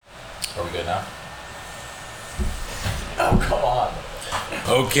Are we good now? Oh, come on.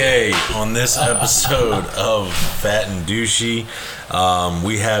 Okay, on this episode of Fat and Douchey,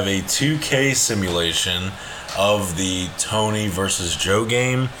 we have a 2K simulation of the Tony versus Joe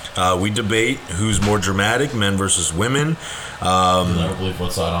game. We debate who's more dramatic, men versus women. You'll never believe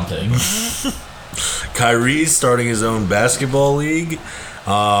what side I'm taking. Kyrie's starting his own basketball league,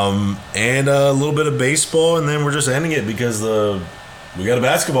 and a little bit of baseball, and then we're just ending it because we got a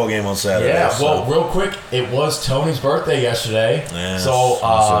basketball game on Saturday. Yeah, well, real quick, it was Tony's birthday yesterday. Yeah, so, it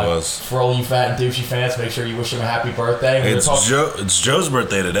was. For all you Fat and Douchey fans, make sure you wish him a happy birthday. It's Joe's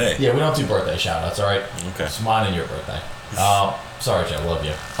birthday today. Yeah, we don't do birthday shout-outs, all right? Okay. It's mine and your birthday. Sorry, Joe, love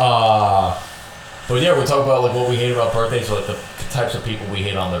you. But yeah, we're talking about like what we hate about birthdays, like the types of people we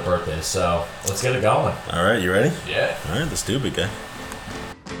hate on their birthdays. So, let's get it going. All right, you ready? Yeah. All right, let's do it, big guy.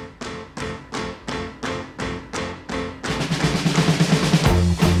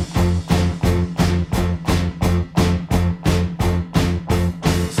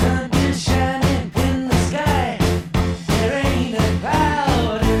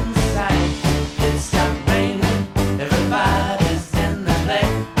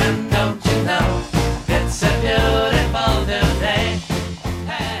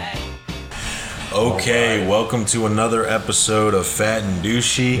 Okay, welcome to another episode of Fat and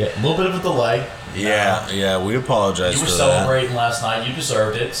Douchey. Yeah, a little bit of a delay. Yeah, we apologize for that. You were celebrating last night. You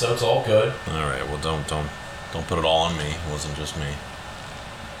deserved it, so it's all good. All right, well, don't put it all on me. It wasn't just me.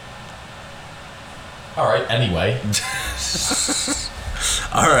 All right, anyway.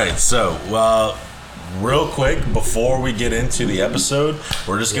 All right, so, real quick, before we get into the episode,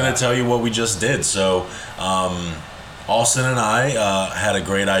 we're just going to tell you what we just did. So, Austin and I had a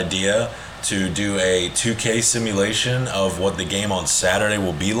great idea to do a 2K simulation of what the game on Saturday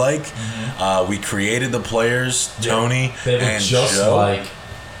will be like. Mm-hmm. We created the players, Tony and Joe.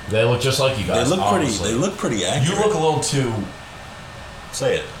 They look just like you guys. They look pretty accurate. You look a little too...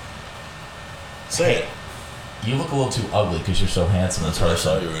 Say it. You look a little too ugly because you're so handsome. That's what I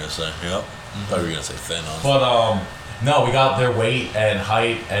thought you were going to say. Yep. Mm-hmm. I thought you were going to say thin on. But, no, we got their weight and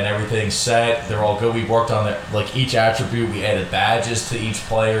height and everything set. They're all good. We worked on each attribute. We added badges to each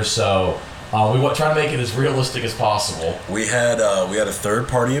player, so... we want trying to make it as realistic as possible. We had a third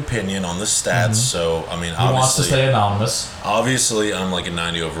party opinion on the stats, so I mean, he wants to stay anonymous. Obviously, I'm like a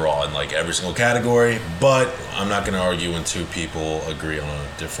 90 overall in like every single category, but I'm not going to argue when two people agree on a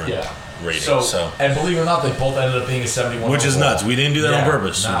different rating. So, and believe it or not, they both ended up being a 71, which is nuts. We didn't do that on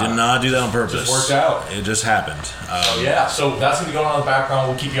purpose. Nah. We did not do that on purpose. It just worked out. It just happened. So that's gonna be going on in the background.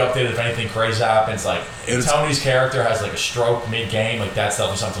 We'll keep you updated if anything crazy happens. Like Tony's character has like a stroke mid-game, like that's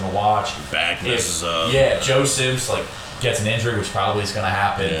definitely something to watch. Back messes up. Yeah, Joe Sims gets an injury, which probably is going to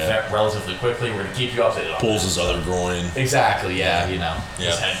happen relatively quickly. We're going to keep you updated on Pulls his other groin. Exactly, his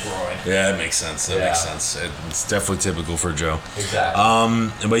head groin. Yeah, that makes sense. Makes sense. It's definitely typical for Joe.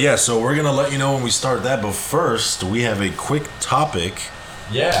 Exactly. But yeah, so we're going to let you know when we start that. But first, we have a quick topic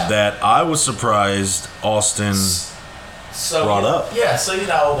that I was surprised Austin brought up. Yeah, so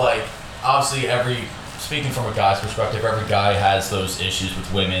obviously speaking from a guy's perspective, every guy has those issues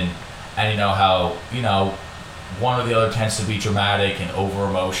with women. And you know how, one or the other tends to be dramatic and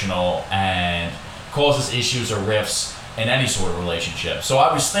over-emotional and causes issues or rifts in any sort of relationship. So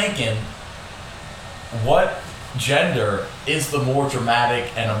I was thinking, what gender is the more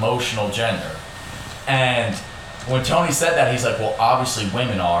dramatic and emotional gender? And when Tony said that, he's like, well, obviously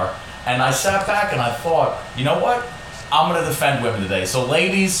women are. And I sat back and I thought, you know what? I'm going to defend women today. So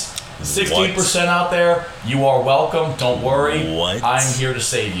ladies... 16% out there, you are welcome. Don't worry. What? I'm here to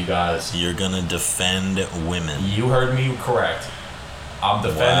save you guys. You're going to defend women. You heard me correct. I'm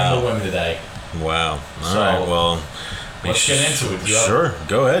defending the women today. Wow. All right, well... Let's get into it. Sure.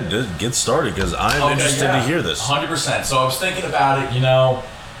 Go ahead. Just get started because I'm interested to hear this. 100%. So I was thinking about it,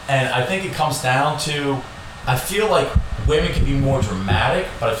 and I think it comes down to... I feel like women can be more dramatic,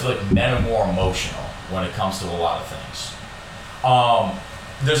 but I feel like men are more emotional when it comes to a lot of things.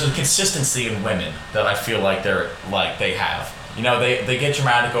 There's a consistency in women that I feel like they have. They get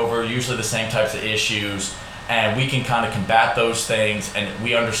dramatic over usually the same types of issues, and we can kind of combat those things, and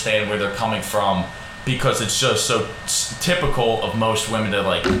we understand where they're coming from because it's just so typical of most women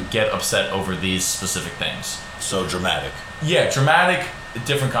to get upset over these specific things. So dramatic. Yeah, dramatic,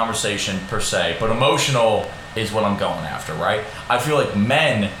 different conversation per se, but emotional is what I'm going after, right? I feel like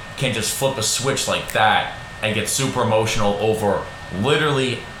men can just flip a switch like that and get super emotional over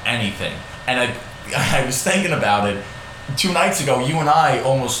literally anything. And I was thinking about it 2 nights ago. You and I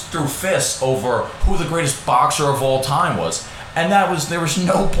almost threw fists over who the greatest boxer of all time was. And there was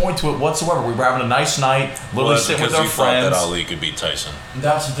no point to it whatsoever. We were having a nice night, literally sitting with our friends. That Ali could beat Tyson.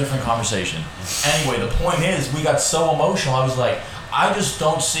 That's a different conversation. Anyway, the point is, we got so emotional. I was like, I just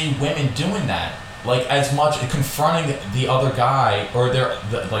don't see women doing that. Like, as much confronting the other guy or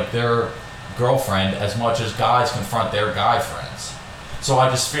their girlfriend as much as guys confront their guy friends. So I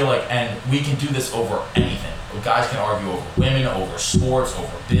just feel like, and we can do this over anything. Guys can argue over women, over sports,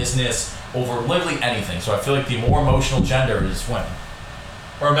 over business, over literally anything. So I feel like the more emotional gender is women.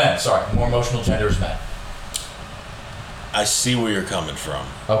 Or men, sorry. More emotional gender is men. I see where you're coming from.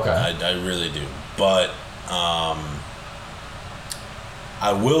 Okay. I really do. But I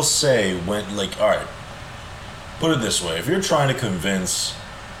will say when, like, all right, put it this way. If you're trying to convince,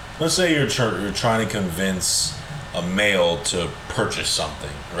 let's say you're trying to convince a male to purchase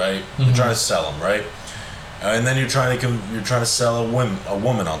something, right? Mm-hmm. You're trying to sell them, right? And then you're trying to sell a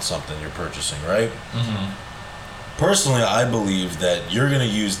woman on something you're purchasing, right? Mm-hmm. Personally, I believe that you're going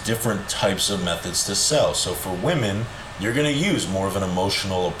to use different types of methods to sell. So for women, you're going to use more of an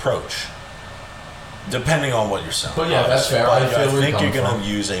emotional approach, depending on what you're selling. But yeah, that's fair. I think you're going to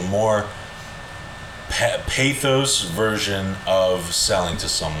use a more pathos version of selling to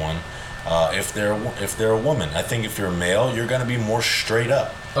someone. If they're a woman, I think if you're a male, you're going to be more straight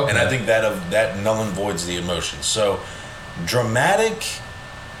up. Okay. And I think that null and voids the emotion. So, dramatic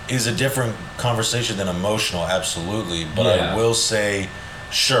is a different conversation than emotional, absolutely. But yeah. I will say,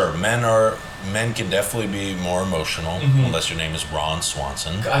 sure, men can definitely be more emotional, unless your name is Ron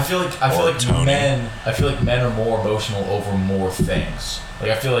Swanson. I feel like men are more emotional over more things.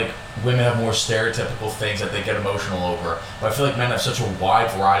 Like, I feel like women have more stereotypical things that they get emotional over. But I feel like men have such a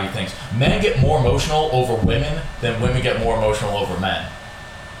wide variety of things. Men get more emotional over women than women get more emotional over men.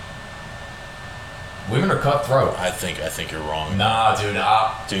 Women are cutthroat. I think you're wrong. Nah, dude.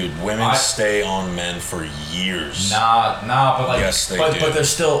 Dude, women stay on men for years. Nah, but like, yes, they do. But they're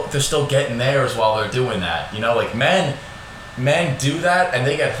still getting theirs while they're doing that. You know, like men do that and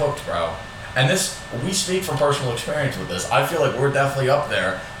they get hooked, bro. And we speak from personal experience with this. I feel like we're definitely up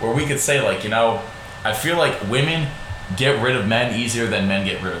there where we could say, like, you know, I feel like women get rid of men easier than men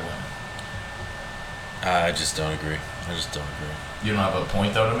get rid of women. I just don't agree. You don't have a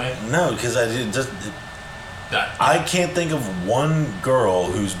point, though, to make? No, because I can't think of one girl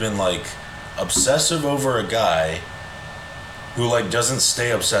who's been, like, obsessive over a guy who, like, doesn't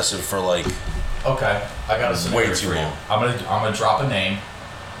stay obsessive for, like... Okay, I got a scenario way too for you. long. I'm gonna drop a name,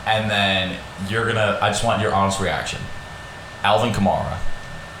 and then I just want your honest reaction. Alvin Kamara.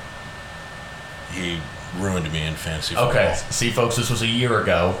 He ruined me in fantasy football. Okay, see, folks, this was a year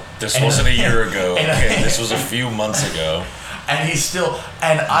ago. This wasn't a year ago. Okay, this was a few months ago.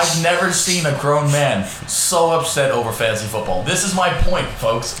 And I've never seen a grown man so upset over fantasy football. This is my point,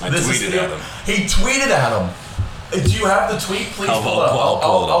 folks. I tweeted at him. He tweeted at him. Do you have the tweet? Please pull it up.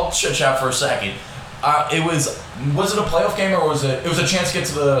 I'll chit-chat for a second. Was it a playoff game or was it a chance to get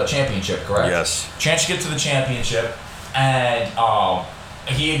to the championship, correct? Yes. Chance to get to the championship. And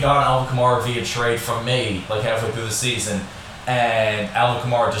he had gotten Alvin Kamara via trade from me, like halfway through the season. And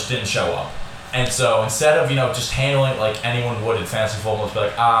Alvin Kamara just didn't show up. And so instead of, just handling it like anyone would in fantasy football, it's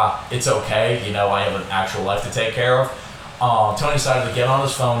like, it's okay, I have an actual life to take care of. Tony decided to get on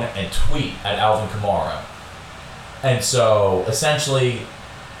his phone and tweet at Alvin Kamara. And so essentially,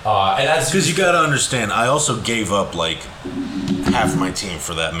 because you got to understand, I also gave up like half my team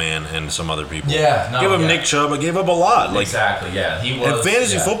for that man and some other people. Yeah, give him Nick Chubb. I gave up a lot. Like, exactly. Yeah, he was. In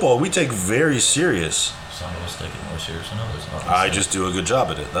fantasy football, we take very serious. Some of us take it more serious than others. I just do a good job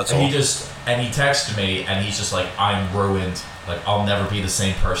at it. That's all. He texted me, and he's just like, "I'm ruined. Like, I'll never be the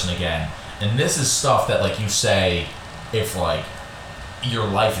same person again." And this is stuff that, like, you say if like your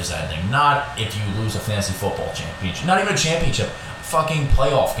life is ending, not if you lose a fantasy football championship, not even a championship, fucking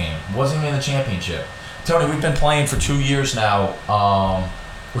playoff game. Wasn't even the championship. Tony, we've been playing for 2 years now.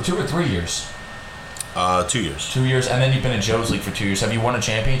 Or 2 or 3 years. 2 years. 2 years, and then you've been in Joe's League for 2 years. Have you won a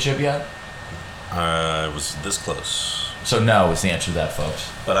championship yet? I was this close. So no is the answer to that, folks.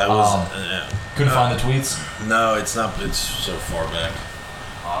 But I was couldn't find the tweets. No, it's not. It's so far back.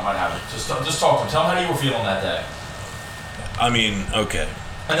 I might have it. Just talk to him. Tell him how you were feeling that day. I mean, okay.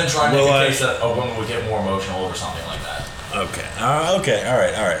 And then try and make a case that a woman would get more emotional over something like that. Okay. Okay. All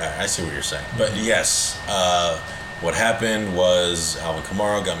right. I see what you're saying. But yes, what happened was Alvin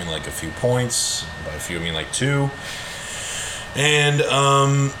Kamara got me like a few points. By a few, I mean like 2. And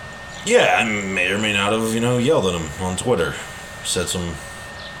yeah, I may or may not have yelled at him on Twitter, said some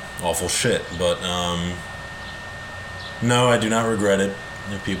awful shit. But no, I do not regret it.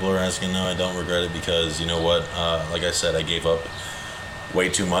 If people are asking, no, I don't regret it because you know what? Like I said, I gave up way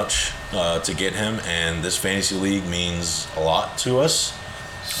too much to get him, and this fantasy league means a lot to us.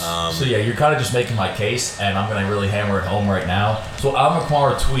 So yeah, you're kind of just making my case, and I'm going to really hammer it home right now. So Al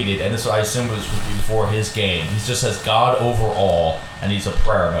McMahon tweeted, and this I assume was before his game. He just says God over all, and he's a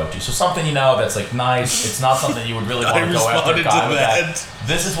prayer emoji. So something that's like nice. It's not something you would really want to go after a guy with that.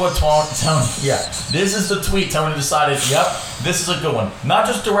 This is what Tony. Yeah, this is the tweet. Tony decided. Yep, this is a good one. Not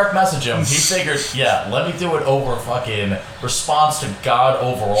just direct message him. He figured, yeah, let me do it over fucking response to God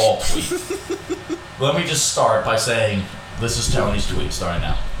over all tweet. Let me just start by saying. This is Tony's tweet starting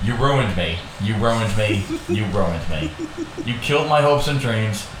now. You ruined me. You ruined me. You ruined me. You killed my hopes and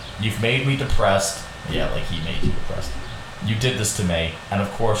dreams. You've made me depressed. Yeah, like he made you depressed. You did this to me, and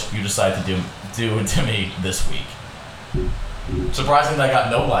of course you decided to do it to me this week. Surprisingly, I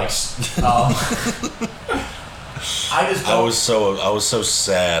got no likes. I was so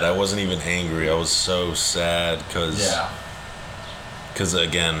sad. I wasn't even angry. I was so sad because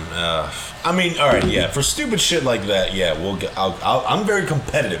again. I mean, all right, yeah. For stupid shit like that, yeah, I'm very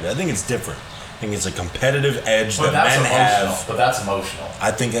competitive. I think it's different. I think it's a competitive edge that men have. But that's emotional. I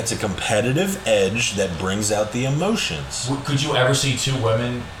think that's a competitive edge that brings out the emotions. Could you ever see two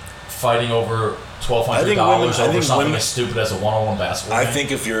women fighting over $1,200 over something as stupid as a one-on-one basketball game? I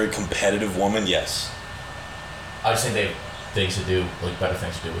think if you're a competitive woman, yes. I just think they have things to do, like better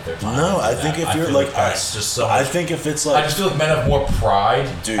things to do with their time. No, I think if you're like, that's just so. I think if it's like, I just feel like men have more pride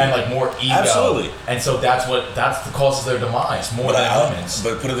and like more ego, absolutely, and so that's the causes their demise more than women's.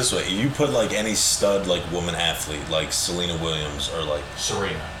 But put it this way: you put like any stud like woman athlete, like Serena Williams or like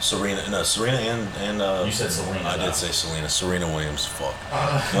Serena and you said Serena. I did say Serena Williams. Fuck.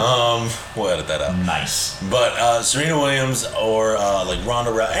 We'll edit that out. Nice. But Serena Williams or like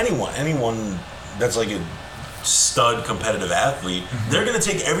Ronda Rousey, anyone that's like a stud competitive athlete, they're gonna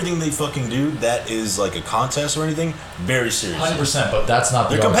take everything they fucking do that is like a contest or anything very seriously. 100%, but that's not.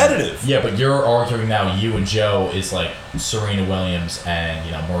 They're competitive. Yeah, but you're arguing now. You and Joe is like Serena Williams and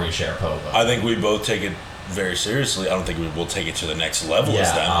Maria Sharapova. I think we both take it very seriously. I don't think we'll take it to the next level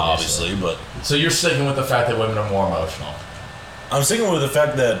as them, obviously. But so you're sticking with the fact that women are more emotional. I'm sticking with the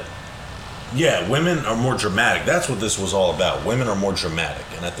fact that. Yeah, women are more dramatic. That's what this was all about. Women are more dramatic,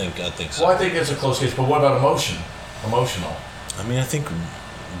 and I think so. Well, I think it's a close case, but what about emotional? I mean, I think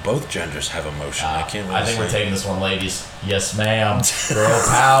both genders have emotion. I can't really I think we're taking this one, ladies. Yes, ma'am. Girl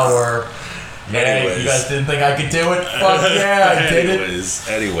power. Yeah, you guys didn't think I could do it? Fuck yeah, I did it.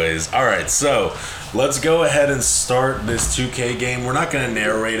 Anyways, all right, so let's go ahead and start this 2K game. We're not going to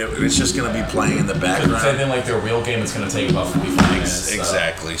narrate it. It's just going to be playing in the background. Same thing like their real game. It's going to take about 45 minutes.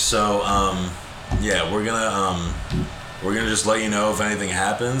 Exactly. So, yeah, we're gonna just let you know if anything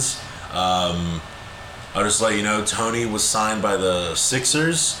happens. I'll just let you know Tony was signed by the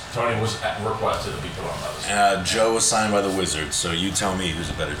Sixers. Tony was requested to be put on those. Joe was signed by the Wizards. So you tell me who's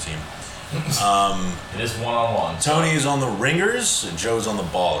a better team. It is one-on-one. Tony is on the Ringers, and Joe's on the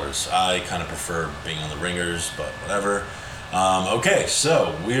Ballers. I kind of prefer being on the Ringers, but whatever. Okay,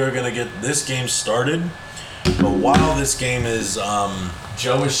 so we are going to get this game started. But while this game is...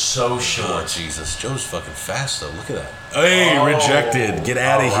 Joe is so short. Oh, Jesus. Joe's fucking fast, though. Look at that. Hey, rejected. Get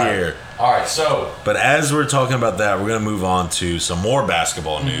out of here. All right, so... But as we're talking about that, we're going to move on to some more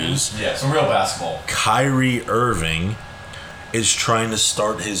basketball news. Yeah, some real basketball. Kyrie Irving is trying to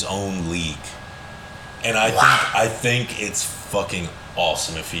start his own league. And I think it's fucking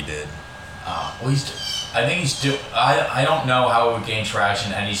awesome if he did. I don't know how it would gain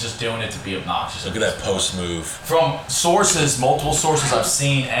traction, and he's just doing it to be obnoxious. Look at that post move. From multiple sources I've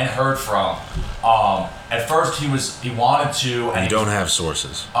seen and heard from. At first he wanted to, and you don't have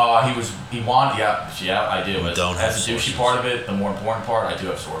sources. I do. You don't have as the douchey sources. part of it, the more important part, I do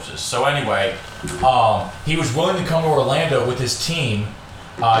have sources. So anyway, he was willing to come to Orlando with his team.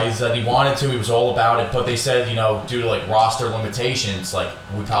 He said he wanted to. He was all about it, but they said, due to like roster limitations, like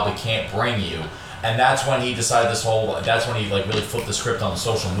we probably can't bring you. And that's when he decided that's when he like really flipped the script on the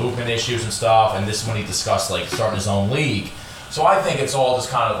social movement issues and stuff. And this is when he discussed like starting his own league. So I think it's all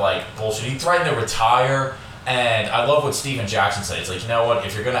just kind of like bullshit. He threatened to retire, and I love what Steven Jackson said. It's like, you know what?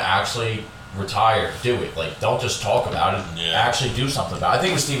 If you're gonna actually retire, do it. Like, don't just talk about it. Yeah. Actually do something about it. I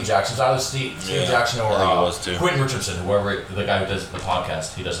think it was Steven Jackson. It was either Steven Jackson or Quentin Richardson, whoever the guy who does the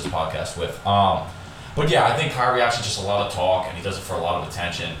podcast. He does his podcast with. But yeah, I think Kyrie actually just a lot of talk, and he does it for a lot of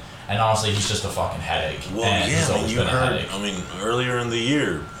attention. And honestly, he's just a fucking headache. Well, and he's always been a headache. I mean, earlier in the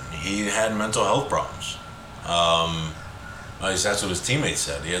year, he had mental health problems. At least that's what his teammates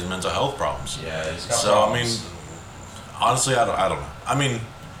said. He has mental health problems. Yeah, he's got problems. I mean, honestly, I don't know. I mean,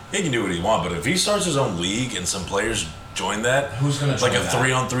 he can do what he wants, but if he starts his own league and some players join that, who's going to join that? Like a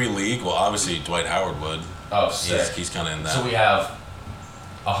 3-on-3 league? Well, obviously Dwight Howard would. Oh, sick. He's kind of in that. So we have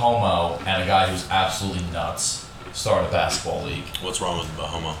a homo and a guy who's absolutely nuts start a basketball league. What's wrong with a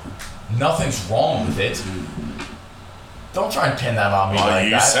homo? Nothing's wrong with it. Don't try and pin that on me like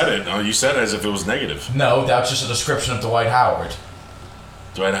you that. said it. You said it as if it was negative. No, that's just a description of Dwight Howard.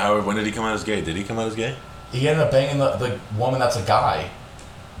 Dwight Howard, when did he come out as gay? Did he come out as gay? He ended up banging the woman that's a guy.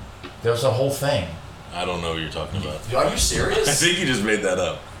 There was a whole thing. I don't know what you're talking about. Are you serious? I think you just made that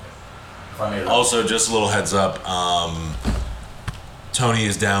up. If I made it up. Also, just a little heads up. Tony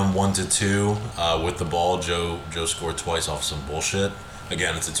is down 1-2 with the ball. Joe scored twice off some bullshit.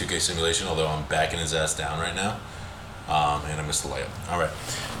 Again, it's a 2K simulation, although I'm backing his ass down right now. And I missed the layup. All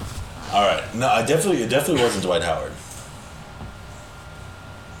right. No, it definitely wasn't Dwight Howard.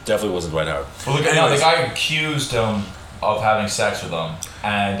 Definitely wasn't Dwight Howard. Well, the guy accused him of having sex with him.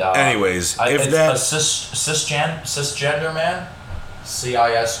 And anyways, if it's that a cisgender man,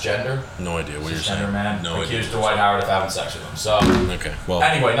 CIS gender. No idea what you're saying. Cisgender man No accused idea. Dwight Howard of having sex with him. So okay. Well,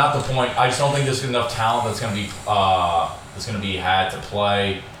 anyway, not the point. I just don't think there's enough talent that's going to be had to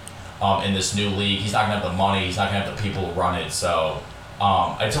play in this new league. He's not going to have the money. He's not going to have the people to run it. So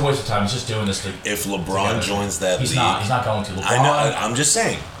it's a waste of time. He's just doing this to. If LeBron joins that league, he's not going to. LeBron, I know. I'm just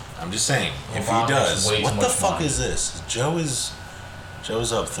saying. If he does, what the fuck money. is this? Joe's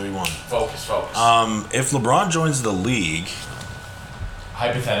up 3-1. Focus. If LeBron joins the league,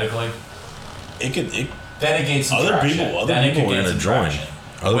 hypothetically, it could. Then it gains some Other traction. people are going to join.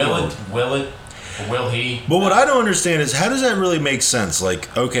 Will it? Or will he? But what I don't understand is how does that really make sense?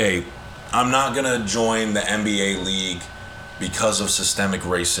 Like, okay, I'm not gonna join the NBA league because of systemic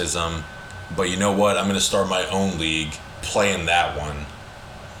racism, but you know what? I'm gonna start my own league, play in that one.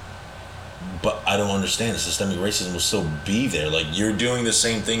 But I don't understand. The systemic racism will still be there. Like, you're doing the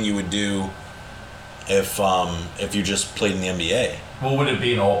same thing you would do if you just played in the NBA. Well, would it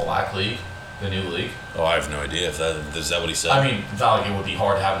be an all-black league, the new league? Oh, I have no idea. Is that what he said? I mean, it's not like it would be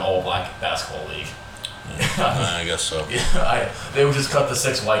hard to have an all-black basketball league. I guess so. They would just cut the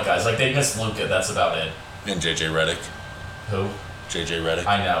 6 white guys. Like, they missed Luka. That's about it. And JJ Redick. Who? JJ Redick.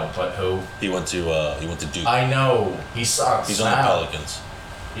 I know, but who? He went to Duke. I know. He sucks. He's on the Pelicans.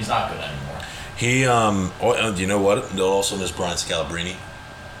 He's not good anymore. He you know what? They'll also miss Brian Scalabrine.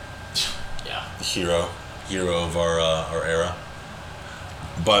 Yeah. The hero of our era.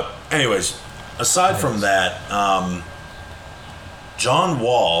 But anyways, aside from that, John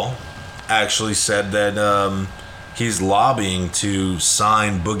Wall actually said that he's lobbying to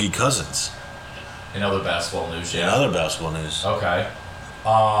sign Boogie Cousins. In other basketball news, yeah. In other basketball news. Okay.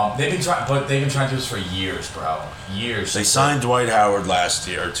 They've been trying to do this for years, bro. Years. They signed Dwight Howard last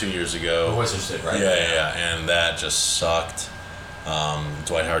year or 2 years ago. The Wizards did, right? Yeah, and that just sucked.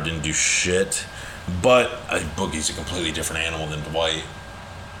 Dwight Howard didn't do shit, but Boogie's a completely different animal than Dwight.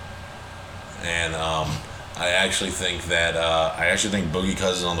 And I actually think Boogie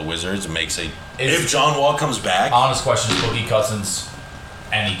Cousins on the Wizards makes if John Wall comes back. Honest question: is Boogie Cousins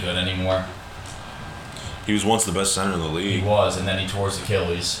any good anymore? He was once the best center in the league. He was, and then he tore his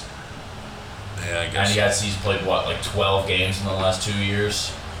Achilles. Yeah, I guess. And he's played what, like 12 games in the last 2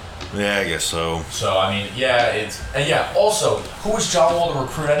 years. Yeah, I guess so. So I mean, yeah. Also, who is John Wall to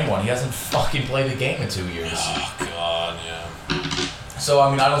recruit anyone? He hasn't fucking played the game in 2 years. Oh God, yeah. So I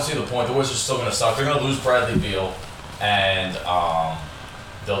mean, I don't see the point. The Wizards are still gonna suck. They're gonna lose Bradley Beal, and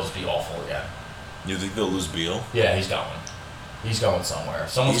they'll just be awful again. You think they'll lose Beal? Yeah, he's going. He's going somewhere.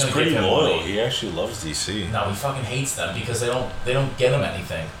 He's pretty loyal. He actually loves DC. No, he fucking hates them because they don't get him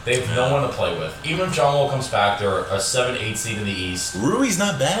anything. They have no one to play with. Even if John Wall comes back, they're a 7-8 seed in the East. Rui's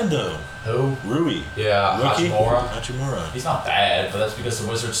not bad though. Who? Rui. Yeah, Hachimura. He's not bad, but that's because the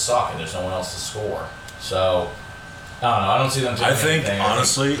Wizards suck and there's no one else to score. So I don't know. I don't see them doing anything.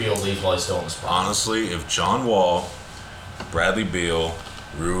 Honestly, Beal leaves while he's still in this problem. Honestly, if John Wall, Bradley Beal,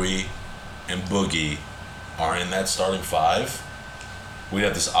 Rui, and Boogie are in that starting five, we'd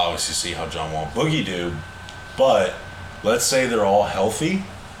have to obviously see how John Wall and Boogie do. But let's say they're all healthy.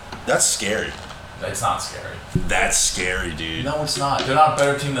 That's scary. It's not scary. That's scary, dude. No, it's not. They're not a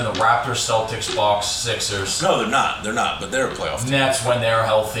better team than the Raptors, Celtics, Bucks, Sixers. No, they're not. They're not. But they're a playoff team. Nets when they're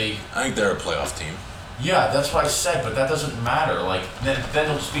healthy. I think they're a playoff team. Yeah, that's what I said, but that doesn't matter. Like then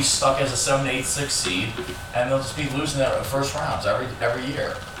they'll just be stuck as a 7, 8, 6 seed, and they'll just be losing their first rounds every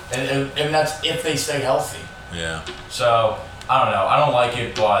year. And that's if they stay healthy. Yeah. So I don't know. I don't like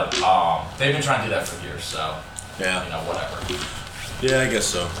it, but they've been trying to do that for years. So yeah, whatever. Yeah, I guess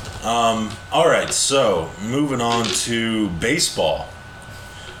so. All right, so moving on to baseball.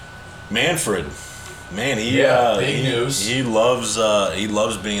 Manfred, man, big news. He loves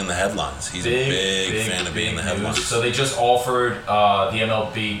being in the headlines. He's a big fan of being in the headlines. News. So they just offered the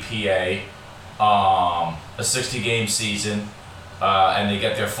MLBPA a 60-game season and they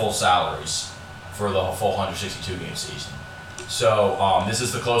get their full salaries for the full 162 game season. So this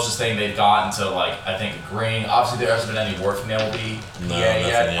is the closest thing they've gotten to I think agreeing. Obviously, there hasn't been any word from the MLB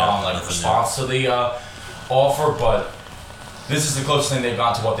yet, response to the offer, but this is the closest thing they've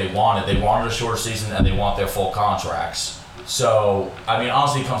gotten to what they wanted. They wanted a shorter season and they want their full contracts. So I mean,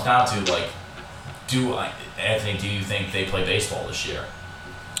 honestly, it comes down to Anthony, do you think they play baseball this year?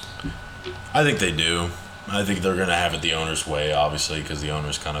 I think they do. I think they're going to have it the owner's way, obviously, because the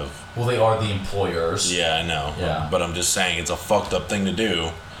owners kind of... Well, they are the employers. Yeah, I know. Yeah. But I'm just saying it's a fucked up thing to do.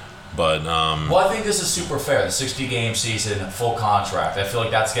 But, Well, I think this is super fair. The 60-game season, full contract. I feel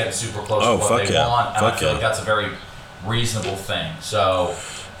like that's getting super close to what they want. And I feel like that's a very reasonable thing. So...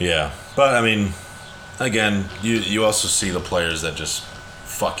 Yeah. But, I mean, again, you also see the players that just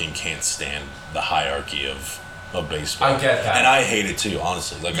fucking can't stand the hierarchy of baseball. I get that. And I hate it too,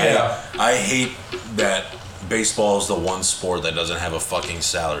 honestly. I hate that baseball is the one sport that doesn't have a fucking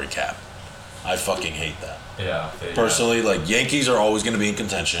salary cap. I fucking hate that. Yeah. Personally, Yankees are always going to be in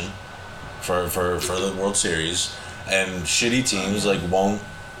contention for the World Series, and shitty teams won't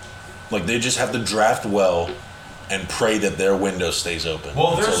they just have to draft well and pray that their window stays open.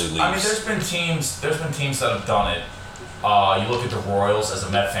 Well, there's been teams that have done it. You look at the Royals. As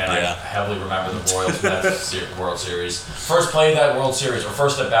a Met fan, I heavily remember the Royals Mets World Series. First play of that World Series, or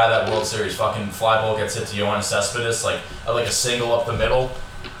first at bat of that World Series, fucking fly ball gets hit to Yoenis Cespedes, like a single up the middle,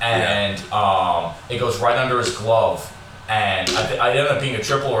 and it goes right under his glove, and I ended up being a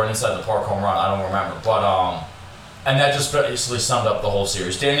triple or an inside the park home run. I don't remember, but and that just basically summed up the whole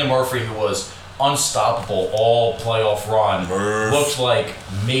series. Daniel Murphy, who was unstoppable all playoff run, looked like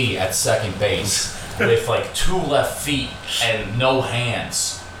me at second base. With 2 left feet and no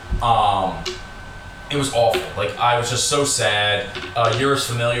hands. It was awful. I was just so sad. You're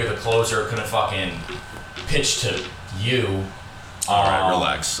familiar, the closer couldn't fucking pitch to you. Alright,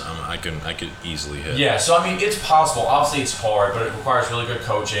 relax. I could easily hit. Yeah, so I mean, it's possible. Obviously it's hard, but it requires really good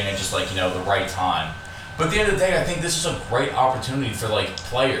coaching and just the right time. But at the end of the day, I think this is a great opportunity for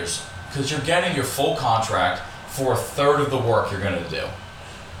players, because you're getting your full contract for a third of the work you're gonna do.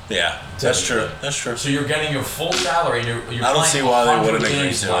 Yeah, that's true. That's true. So you're getting your full salary. You're I don't see why they wouldn't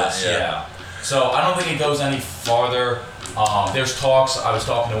agree to it. Yeah. So I don't think it goes any farther. There's talks. I was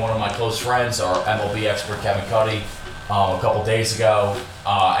talking to one of my close friends, our MLB expert Kevin Cuddy, a couple days ago,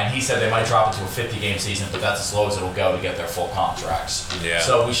 and he said they might drop it to a 50-game season, but that's as low as it'll go to get their full contracts. Yeah.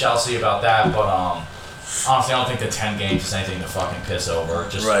 So we shall see about that, but honestly, I don't think the 10 games is anything to fucking piss over.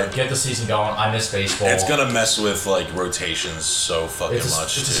 Just get the season going. I miss baseball. It's gonna mess with rotations so fucking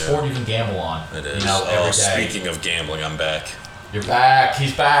much. It's a sport you can gamble on. It is. Every day. Speaking of gambling, I'm back. You're back.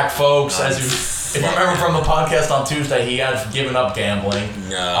 He's back, folks. If you remember from the podcast on Tuesday, he had given up gambling.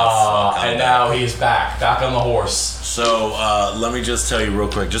 And now he's back on the horse. So let me just tell you real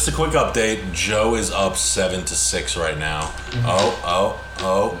quick, just a quick update. Joe is up 7-6 right now.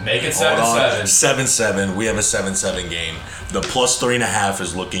 Mm-hmm. Make it 7-7. 7-7. We have a 7-7 game. The plus 3.5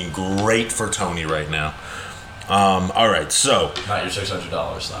 is looking great for Tony right now. All right, so not your $600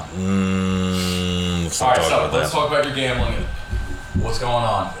 though. Let's talk about your gambling. What's going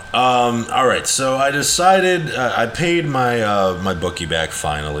on? All right, so I decided I paid my bookie back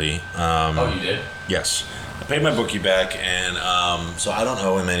finally. You did? Yes, I paid my bookie back, and so I don't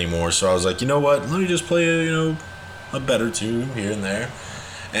owe him anymore. So I was like, you know what? Let me just play a bet or two here and there.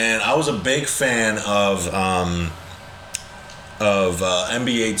 And I was a big fan of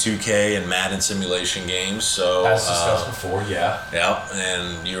NBA 2K and Madden simulation games. So as discussed before, yeah. Yeah,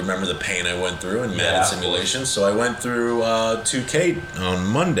 and you remember the pain I went through in Madden simulation. So I went through 2K on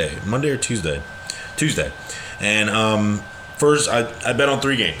Monday or Tuesday, and first I bet on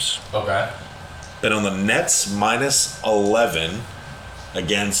 3 games. Okay. Bet on the Nets minus 11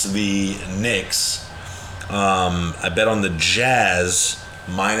 against the Knicks. I bet on the Jazz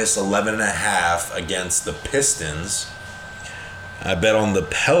minus 11.5 against the Pistons. I bet on the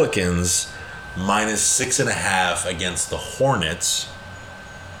Pelicans minus 6.5 against the Hornets.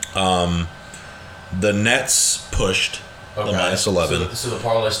 The Nets pushed the minus 11. So the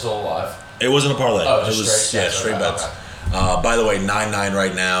parlay's still alive? It wasn't a parlay. Oh, it was straight bets. Okay. By the way, 9-9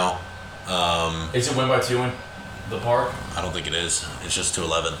 right now. Is it win by 2 in the park? I don't think it is. It's just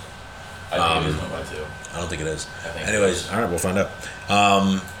 2-11. I think it is win by 2. I don't think it is. Anyways, all right, we'll find out.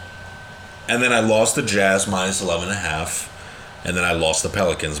 And then I lost the Jazz minus 11.5. And then I lost the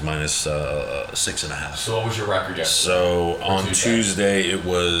Pelicans minus 6.5. So what was your record yesterday? So on Tuesday it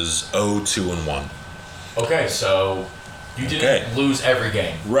was 0-2-1. Okay, so you didn't lose every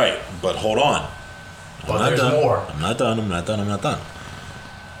game. Right, but hold on. But there's more. I'm not done.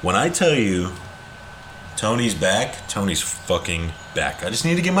 When I tell you Tony's back. Tony's fucking back. I just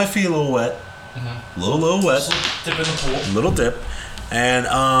need to get my feet a little wet. Mm-hmm. Little wet. Just a dip in the pool. Little dip. And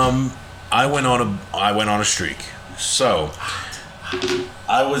I went on a streak. So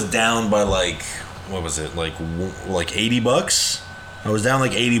I was down by like, what was it? Like $80. I was down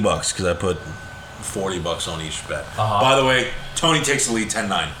like $80 because I put $40 on each bet. By the way, Tony takes the lead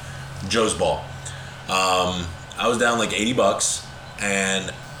 10-9. Joe's ball. I was down like $80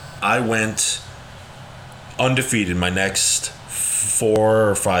 and I went undefeated my next 4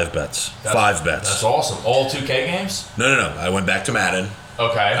 or 5 bets. 5 bets. That's awesome. All 2K games? No. I went back to Madden.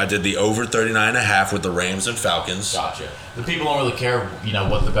 Okay. I did the over 39.5 with the Rams and Falcons. Gotcha. The people don't really care,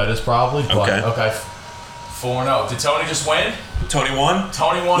 what the bet is probably. But, okay. 4-0. Did Tony just win? Tony won?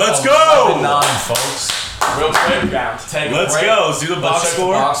 Tony won. Let's go! 11-9, folks. Real quick. Let's go. Let's do the box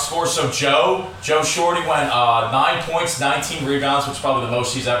score. Box score. So Joe Shorty went 9 points, 19 rebounds, which is probably the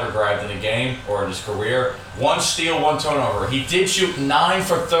most he's ever grabbed in a game or in his career. 1 steal, 1 turnover. He did shoot 9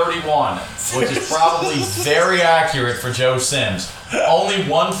 for 31, which is probably very accurate for Joe Sims. Only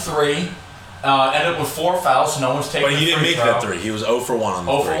 1 3. Ended up with 4 fouls, so no one's taking. But he didn't make that 3. He was 0 for 1 on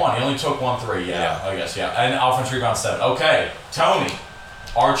the 0 3. for 1. He only took 1 3. Yeah, I guess. And offense rebound 7. Okay, Tony,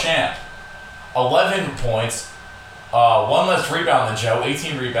 our champ, 11 points, 1 less rebound than Joe,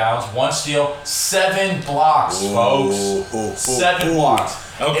 18 rebounds, 1 steal, 7 blocks, folks. 7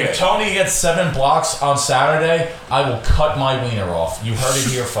 blocks. Okay. If Tony gets 7 blocks on Saturday, I will cut my wiener off. You heard it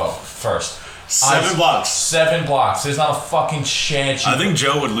here, first. 7 blocks. 7 blocks. There's not a fucking chance. I think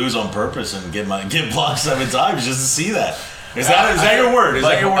Joe would lose on purpose and get blocked 7 times just to see that. Is that your word? Is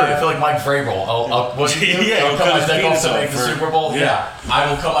that your word? I feel like Mike Vrabel. What do you do? Yeah, I'll cut my dick off to make the for, Super Bowl? Yeah. I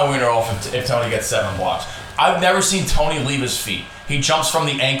will cut my wiener off if Tony gets 7 blocks. I've never seen Tony leave his feet. He jumps from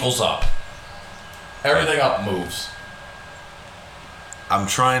the ankles up. Everything up moves. I'm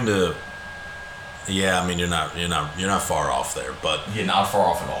trying to. Yeah, I mean you're not far off there, but you're not far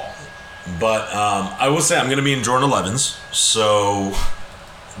off at all. But I will say I'm going to be in Jordan 11s, so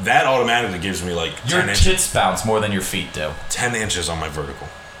that automatically gives me like 10 your tits bounce more than your feet do. 10 inches on my vertical.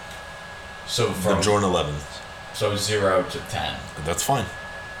 So from the Jordan 11s. So 0 to 10. That's fine.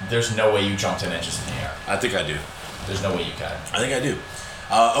 There's no way you jump 10 inches in the air. I think I do. There's no way you can. I think I do.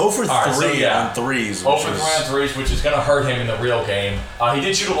 0 for 3 on threes. 0 for 3 on threes, which is going to hurt him in the real game. He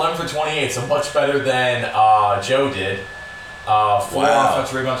did shoot 11 for 28, so much better than Joe did. 4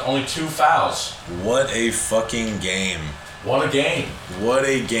 offensive rebounds, only 2 fouls. What a fucking game. What a game. What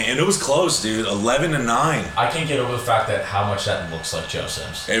a game. And it was close, dude. 11-9. I can't get over the fact that how much that looks like Joe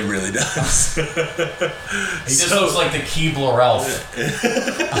Sims. It really does. He just looks like the Keebler elf.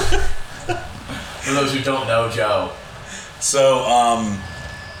 For those who don't know Joe. So,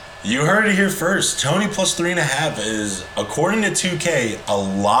 you heard it here first. Tony plus 3.5 is, according to 2K, a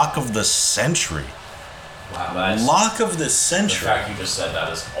lock of the century. Wow, that's... Lock of the century. The fact you just said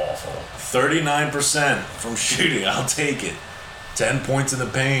that is awful. 39% from shooting. I'll take it. 10 points in the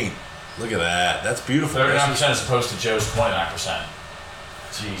paint. Look at that. That's beautiful. 39% as opposed to Joe's 29%.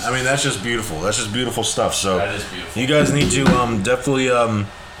 Jesus. I mean, that's just beautiful. That's just beautiful stuff. So that is beautiful. You guys need to definitely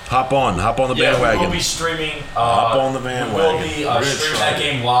hop on the bandwagon. We will be streaming. Hop on the bandwagon. We will be streaming that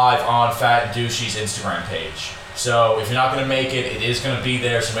game live on Fat Douchey's Instagram page. So if you're not going to make it, it is going to be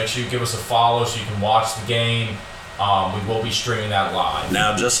there. So make sure you give us a follow so you can watch the game. We will be streaming that live.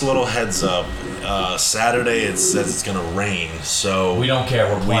 Now, just a little heads up. Saturday, it says it's going to rain. So we don't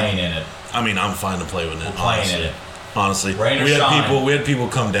care. We're playing in it. I mean, I'm fine to play with it. We're playing in it. Honestly, rain or shine. We had people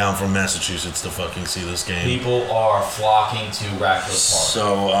come down from Massachusetts to fucking see this game. People are flocking to Radcliffe Park.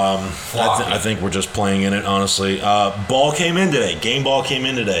 So I think we're just playing in it. Honestly, ball came in today. Game ball came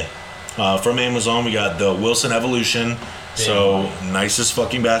in today. From Amazon, we got the Wilson Evolution. So nicest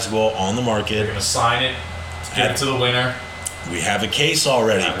fucking basketball on the market. They're gonna sign it. Give it to the winner. We have a case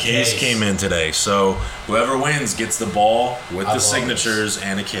already. Case came in today. So whoever wins gets the ball with the signatures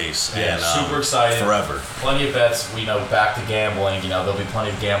and a case. Yeah, and, super excited. Forever. Plenty of bets. We know back to gambling. There'll be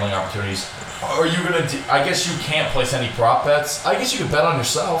plenty of gambling opportunities. Are you gonna? I guess you can't place any prop bets. I guess you could bet on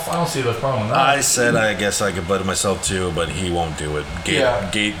yourself. I don't see the problem with that. I said I guess I could bet on myself too, but he won't do it.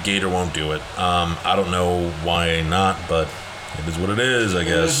 Gator won't do it. I don't know why not, but. It is what it is, I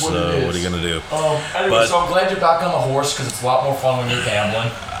guess. What are you going to do? Anyway, so I'm glad you're back on the horse because it's a lot more fun when you're gambling.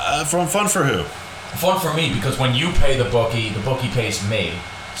 Fun for who? Fun for me because when you pay the bookie pays me.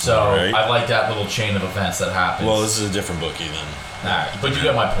 So I like that little chain of events that happens. Well, this is a different bookie then. Alright, but you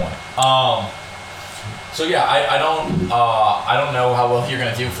get my point. So yeah, I don't know how well you're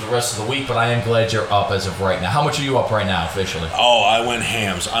going to do for the rest of the week, but I am glad you're up as of right now. How much are you up right now officially? Oh, I went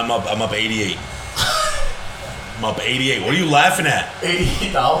hams. I'm up 88. I'm up 88. What are you laughing at?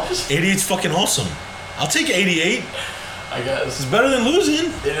 $88? 88's fucking awesome. I'll take 88. I guess. It's better than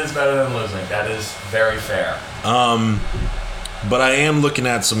losing. It is better than losing. That is very fair. But I am looking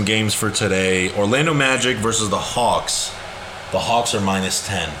at some games for today. Orlando Magic versus the Hawks. The Hawks are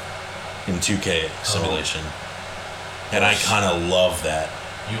 -10 in 2K simulation. And I kind of love that.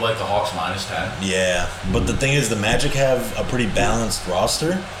 You like the Hawks -10? Yeah. But the thing is, the Magic have a pretty balanced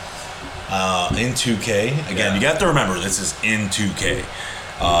roster in 2K. Again, you have to remember, this is in 2K.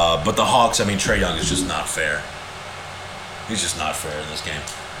 But the Hawks, I mean, Trae Young is just not fair. He's just not fair in this game.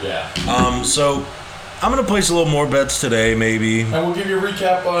 Yeah. So I'm going to place a little more bets today, maybe. And we'll give you a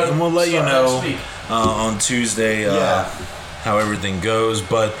recap on... And we'll let you know on Tuesday how everything goes.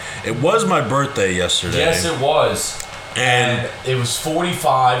 But it was my birthday yesterday. Yes, it was. And it was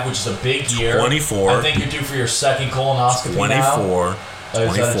 45, which is a big year. 24. I think you're due for your second colonoscopy 24. Now.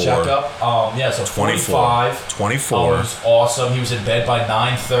 Is that a checkup? Yeah, so 45. 24. It was awesome. He was in bed by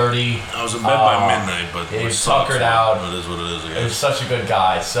 9:30. I was in bed by midnight, but he was tuckered out. It is what it is, I guess. He was such a good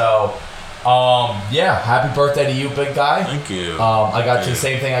guy. So, happy birthday to you, big guy. Thank you. I got you the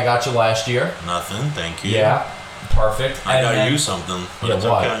same thing I got you last year. Nothing, thank you. Yeah, perfect. I got you something, but it's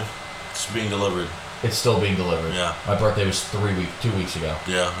what? okay. It's being delivered. It's still being delivered. Yeah. My birthday was 2 weeks ago.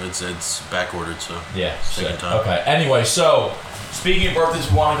 Yeah, it's back ordered, so yeah, it's taking time. Okay. Anyway, so speaking of birthdays,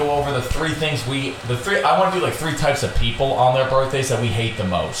 we want to go over the three things I want to do like 3 types of people on their birthdays that we hate the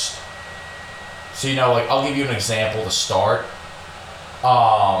most. So I'll give you an example to start.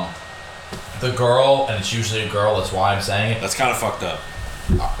 The girl, and it's usually a girl. That's why I'm saying it. That's kind of fucked up.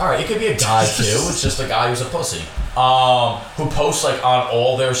 All right, it could be a guy too. It's just a guy who's a pussy. Who posts like on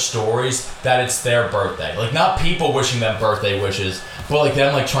all their stories that it's their birthday. Like not people wishing them birthday wishes, but like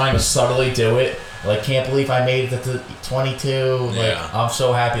them like trying to subtly do it. Like, can't believe I made it to 22. Like, I'm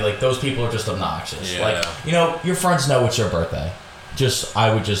so happy. Like those people are just obnoxious. Yeah. Like, your friends know it's your birthday.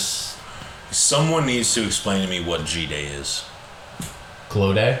 Someone needs to explain to me what G Day is.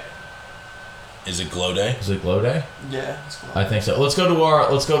 Glow Day? Is it Glow Day? Is it Glow Day? Yeah, it's Glow Day. I think so. Let's go to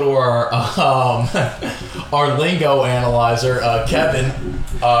our our lingo analyzer, Kevin.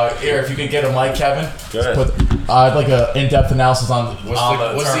 Here, if you could get a mic, Kevin. Good. I'd like an in-depth analysis on What's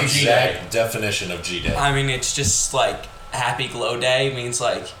the term G-Day. exact definition of G Day? I mean, it's just like Happy Glow Day means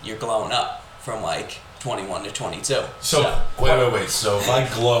like you're glowing up from like 21 to 22. So wait. So if I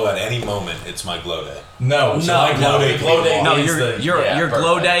glow at any moment, it's my glow day. No, no, Glow Day. No, is your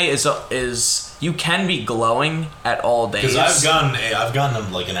glow day is you can be glowing at all days. Because I've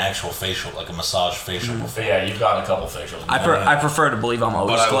gotten like an actual facial, like a massage facial before. Yeah, you've gotten a couple facials. I prefer to believe I'm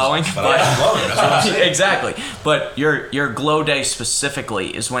always glowing. But I am glowing. That's what I'm saying. Exactly. But your glow day specifically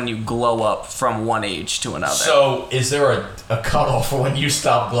is when you glow up from one age to another. So is there a cutoff for when you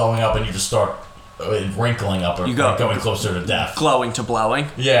stop glowing up and you just start wrinkling up or going closer to death? Glowing to blowing.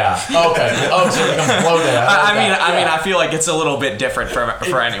 Yeah. Okay. Oh, so it becomes glow day. I mean, I feel like it's a little bit different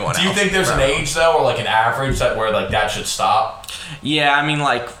for anyone else. Do you think there's an age though, or like an average where like that should stop? Yeah, I mean,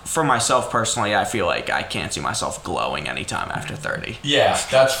 like for myself personally, I feel like I can't see myself glowing anytime after 30. Yeah,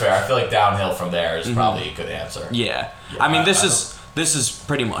 that's fair. I feel like downhill from there is probably a good answer. Yeah. I mean, this is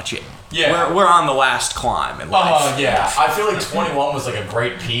pretty much it. Yeah. We're on the last climb in life. Yeah. I feel like 21 was like a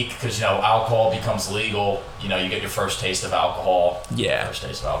great peak because, alcohol becomes legal. You get your first taste of alcohol. Yeah. First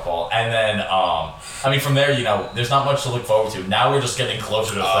taste of alcohol. And then, from there, there's not much to look forward to. Now we're just getting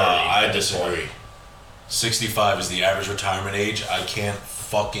closer to 30. I disagree. 65 is the average retirement age. I can't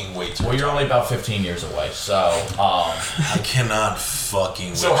fucking wait to Well, you're only about 15 years away, so... I cannot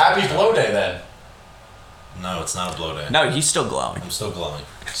fucking wait. So happy Glow Day, then. No, it's not a blow day. No, he's still glowing. I'm still glowing.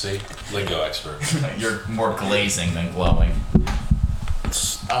 See? Lingo expert. You're more glazing than glowing.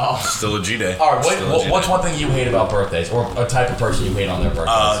 Still a G day. All right, what's one thing you hate about birthdays, or a type of person you hate on their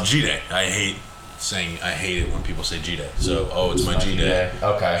birthdays? G day. I hate it when people say G day. So, it's my G day.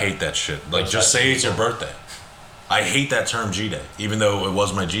 Okay. I hate that shit. Like, just say it's your birthday. I hate that term G day, even though it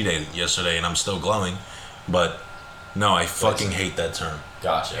was my G day yesterday and I'm still glowing. But no, I fucking hate that term.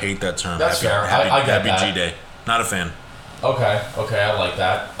 Gotcha. Hate that term. That's fair. I get that. Happy G day. Not a fan. Okay, I like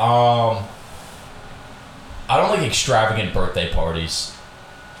that. I don't like extravagant birthday parties.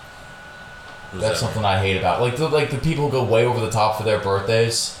 That's something I hate about. Like the people who go way over the top for their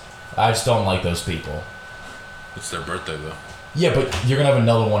birthdays. I just don't like those people. It's their birthday though. Yeah, but you're gonna have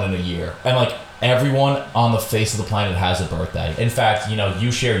another one in a year, and like everyone on the face of the planet has a birthday. In fact,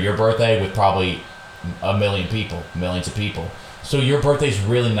 you share your birthday with probably millions of people. So your birthday's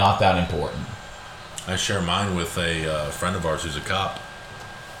really not that important. I share mine with a friend of ours who's a cop.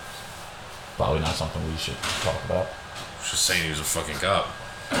 Probably not something we should talk about. Just saying he was a fucking cop.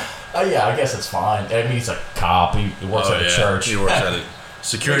 Yeah, I guess it's fine. I mean, he's a cop. He works at a church. He works at it.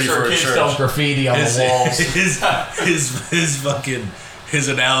 security Make sure for a kids church. don't graffiti on the walls. His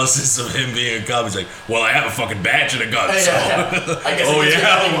analysis of him being a cop, he's like, well, I have a fucking badge and a gun, so. I guess Oh, I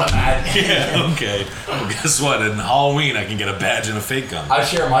yeah? anyone that. Yeah, okay. Well, guess what? In Halloween, I can get a badge and a fake gun. I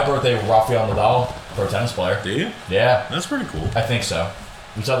share my birthday with Rafael Nadal, pro tennis player. Do you? Yeah. That's pretty cool. I think so.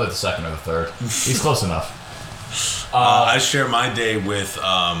 We saw that the second or the third. He's close enough. I share my day with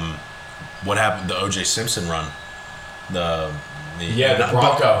what happened, the O.J. Simpson run. The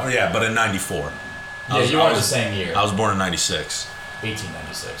Bronco. But in 94. Yeah, you were the same year. I was born in 96.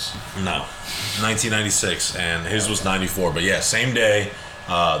 1896. No, 1996, and his was 94. But yeah, same day,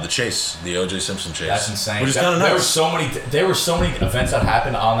 the chase, the O.J. Simpson chase. That's insane. Which is kind of nice. There were so many events that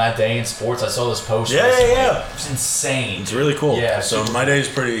happened on that day in sports. I saw this poster. Yeah. It was insane. It's really cool. Yeah. So my day is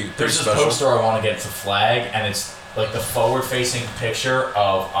pretty There's special. this poster I want to get. It's a flag, and it's like the forward-facing picture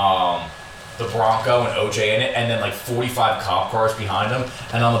of the Bronco and OJ in it, and then like 45 cop cars behind him,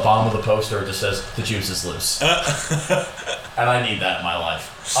 and on the bottom of the poster it just says "The juice is loose," and I need that in my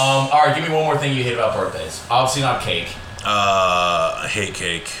life. All right, give me one more thing you hate about birthdays. Obviously not cake. I hate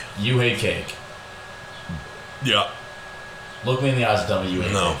cake. You hate cake. Yeah. Look me in the eyes and tell me you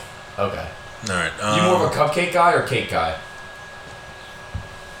hate No. cake. Okay. All right. You more of a cupcake guy or cake guy?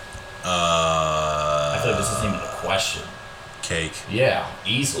 I feel like this isn't even a question. Cake. Yeah,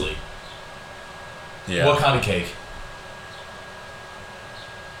 easily. Yeah. What kind of cake?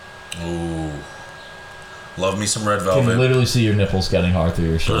 Ooh. Love me some red I velvet. can literally see your nipples getting hard through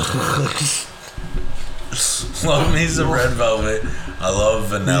your shirt. Love me some red velvet. I love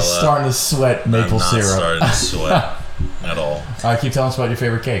vanilla. He's starting to sweat maple syrup. I'm not starting to sweat at all. All right, keep telling us about your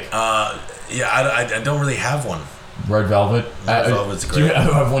favorite cake. Yeah, I don't really have one. Red velvet. Red velvet's Do you great.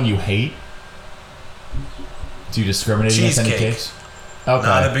 have one you hate? Do you discriminate against any Cheesecake. cakes? Okay,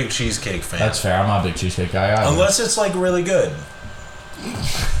 Not a big cheesecake fan. that's fair. I'm not a big cheesecake guy either. Unless it's like really good.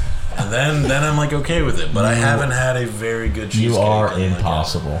 And then I'm like okay with it. But I haven't had a very good cheesecake. You are in, like,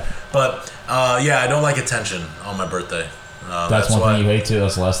 impossible. But yeah, I don't like attention on my birthday. That's one why thing you hate too.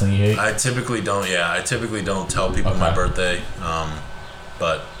 That's the last thing you hate. I typically don't. Yeah, I typically don't tell people my Okay. birthday.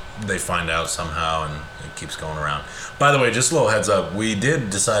 But they find out somehow, and it keeps going around. By the way, just a little heads up. We did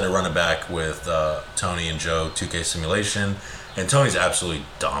decide to run it back with Tony and Joe 2K Simulation, and Tony's absolutely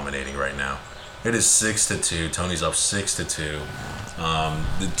dominating right now. It is 6-2. Tony's up 6-2.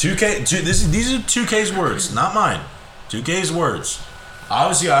 The 2K. These are 2K's words, not mine. 2K's words.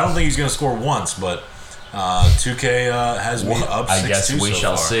 Obviously, I don't think he's going to score once, but 2K has me up 6-2 I guess we so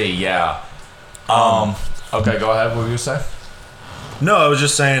shall far. see. Yeah. Okay, go ahead. What were you say? No, I was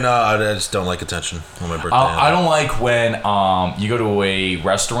just saying I just don't like attention on my birthday. I don't like when you go to a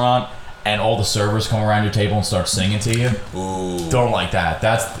restaurant and all the servers come around your table and start singing to you. Ooh. Don't like that.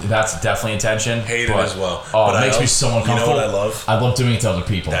 That's definitely attention. Hate it as well. Oh, But it makes me so uncomfortable. You know what I love? I love doing it to other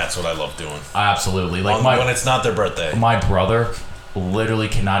people. That's what I love doing. Absolutely. Like When it's not their birthday. my brother literally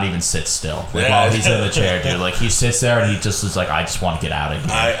cannot even sit still Yeah. while he's in the chair, dude. Like he sits there and he just is like, I just want to get out of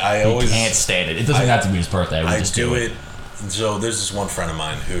here. I he always can't stand it. It doesn't have to be his birthday. We I just do it. So there's this one friend of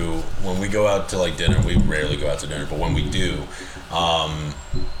mine who, when we go out to like dinner, we rarely go out to dinner, but when we do,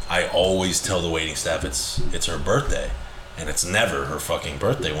 I always tell the waiting staff it's her birthday, and it's never her fucking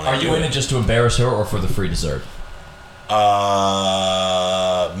birthday when I do Are you in it just to embarrass her or for the free dessert?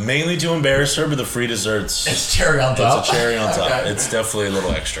 Mainly to embarrass her, but the free desserts. It's cherry on top. It's a cherry on top. Okay. It's definitely a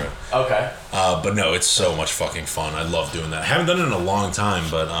little extra. Okay. But no, it's so much fucking fun. I love doing that. I haven't done it in a long time,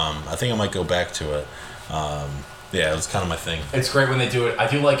 but I think I might go back to it. Yeah, it's kind of my thing. It's great when they do it. I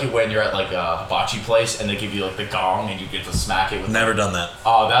do like it when you're at like a hibachi place and they give you like the gong and you get to smack it with. Never done that.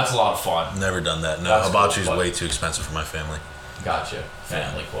 Oh, that's a lot of fun. Never done that. No, That's hibachi's cool, but- way too expensive for my family. Gotcha.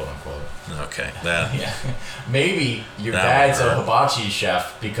 Family, quote unquote. Okay, that. Yeah. Maybe your That dad's would a hurt. hibachi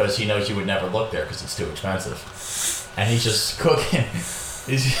chef because he knows you would never look there because it's too expensive. And he's just cooking.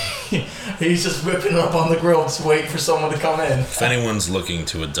 He's just whipping it up on the grill, just waiting for someone to come in. If anyone's looking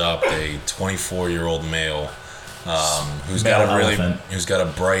to adopt a 24-year-old male who's Male got elephant. who's got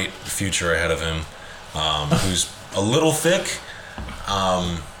a bright future ahead of him, who's a little thick,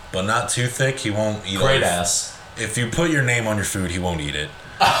 but not too thick, he won't eat. Great all- ass. If you put your name on your food, he won't eat it.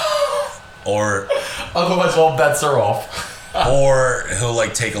 Or Otherwise, all bets are off. or he'll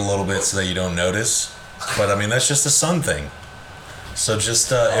like take a little bit so that you don't notice. But I mean, that's just a son thing. So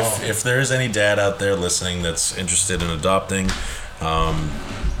just if there is any dad out there listening that's interested in adopting,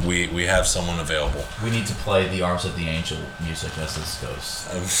 we have someone available. We need to play the Arms of the Angel music as this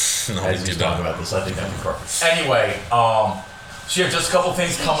goes. No, As we we do talk not. about this, I think that'd be perfect. Anyway, so you have just a couple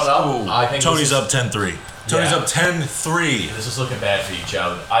things coming up. I think Tony's this is- up 10-3. Tony's Yeah. up 10-3. This is looking bad for you,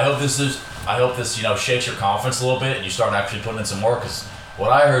 Joe. I hope this shakes your confidence a little bit and you start actually putting in some work because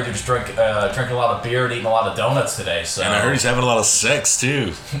What I heard, he was drinking a lot of beer and eating a lot of donuts today. So. And I heard he's having a lot of sex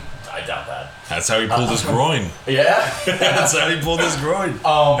too. I doubt that. That's how he pulled his groin. Yeah? That's how he pulled his groin.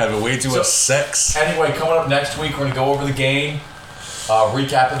 Having way too much sex. Anyway, coming up next week, we're going to go over the game.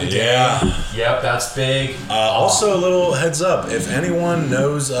 Recap of the game. Yep, that's big. Also, a little heads up. If anyone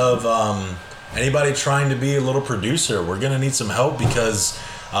knows of anybody trying to be a little producer, we're going to need some help because,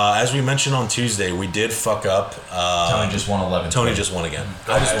 as we mentioned on Tuesday, we did fuck up. Tony just won 11. Tony just won again.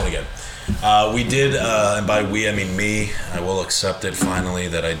 I just won again. We did, and by we I mean me. I will accept it finally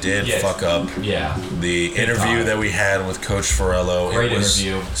that I did fuck up. Yeah. The interview that we had with Coach Farello. Great it was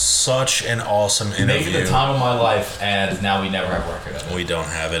interview. Such an awesome interview. Maybe the time of my life, and now we never have a record of it. We don't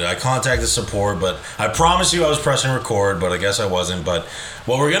have it. I contacted support, but I promise you I was pressing record, but I guess I wasn't. But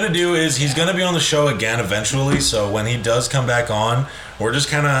what we're gonna do is he's gonna be on the show again eventually. So when he does come back on, we're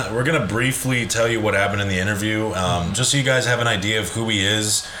gonna briefly tell you what happened in the interview, just so you guys have an idea of who he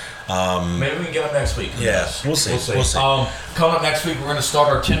is. Maybe we can get him next week. Yeah, we'll see. Coming up next week, we're going to start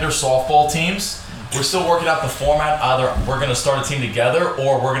our Tinder softball teams. We're still working out the format. Either we're going to start a team together,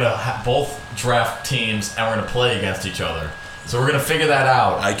 or we're going to both draft teams and we're going to play against each other. So we're going to figure that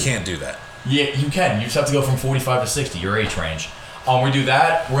out. I can't do that. Yeah, you can. You just have to go from 45 to 60, your age range. We do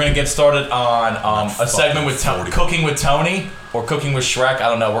that. We're going to get started on a segment with Cooking with Tony or Cooking with Shrek. I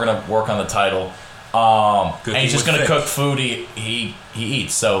don't know. We're going to work on the title. And he's just gonna cook food he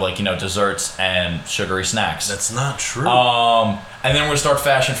eats, so desserts and sugary snacks. That's not true. And then we're gonna start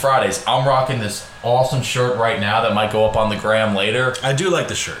Fashion Fridays. I'm rocking this awesome shirt right now that might go up on the gram later. I do like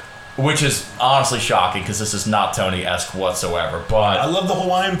the shirt, which is honestly shocking because this is not Tony-esque whatsoever. But I love the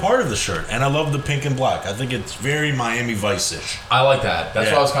Hawaiian part of the shirt, and I love the pink and black. I think it's very Miami Vice-ish. I like that.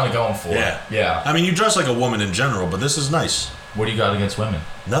 That's what I was kind of going for. Yeah. I mean, you dress like a woman in general, but this is nice. What do you got against women?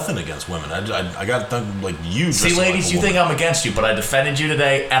 Nothing against women. I got like you. See, ladies, you think I'm against you, but I defended you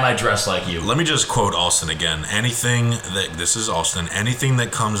today, and I dress like you. Let me just quote Austin again. This is Austin. Anything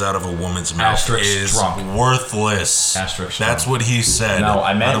that comes out of a woman's mouth is worthless. That's what he said. No,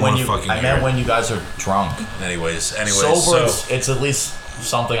 I meant when you guys are drunk. Anyways. Sober, it's at least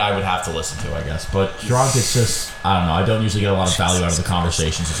something I would have to listen to, I guess. But drunk, it's just, I don't know. I don't usually get a lot of value out of the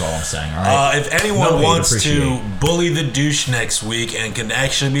conversations, is all I'm saying, all right? If anyone wants to bully the douche next week and can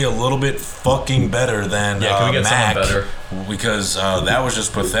actually be a little bit fucking better than can we get Mac, better? Because that was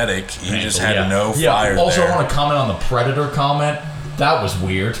just pathetic. He just had no fire Also, there. I want to comment on the Predator comment. That was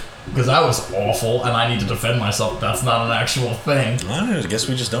weird. Because that was awful, and I need to defend myself. That's not an actual thing. I guess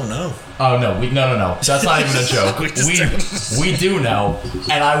we just don't know. Oh no, no. That's not even a joke. we do know,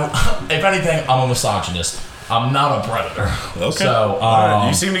 and if anything, I'm a misogynist. I'm not a predator. Okay. So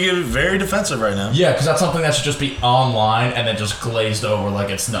you seem to get very defensive right now. Yeah, because that's something that should just be online and then just glazed over like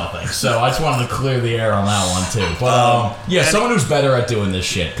it's nothing. So I just wanted to clear the air on that one too. But someone who's better at doing this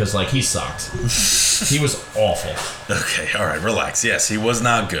shit, because he sucked. He was awful. Okay, all right, relax. Yes, he was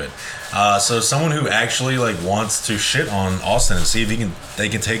not good. So someone who actually wants to shit on Austin and see if they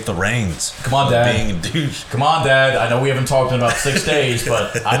can take the reins. Come on, Dad. Being a douche. Come on, Dad. I know we haven't talked in about 6 days,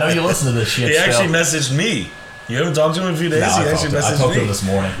 but I know you listen to this shit. He actually messaged me. You haven't talked to him in a few days? No, I talked to him this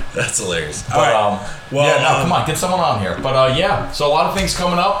morning. That's hilarious. But, come on, get someone on here. But so a lot of things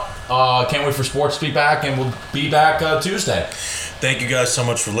coming up. Can't wait for sports to be back, and we'll be back Tuesday. Thank you guys so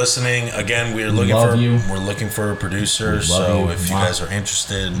much for listening. Again, we're looking for a producer. So if you guys are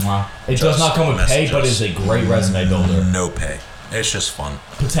interested, it does not come with pay, but it's a great resume builder. No pay. It's just fun.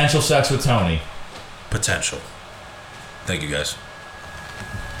 Potential sex with Tony. Potential. Thank you guys.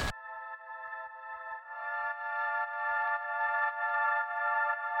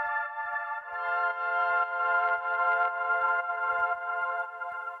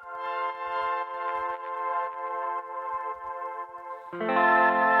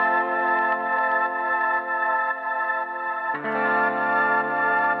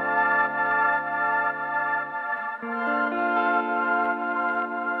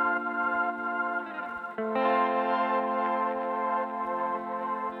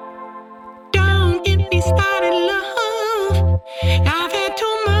 Don't get me started, love.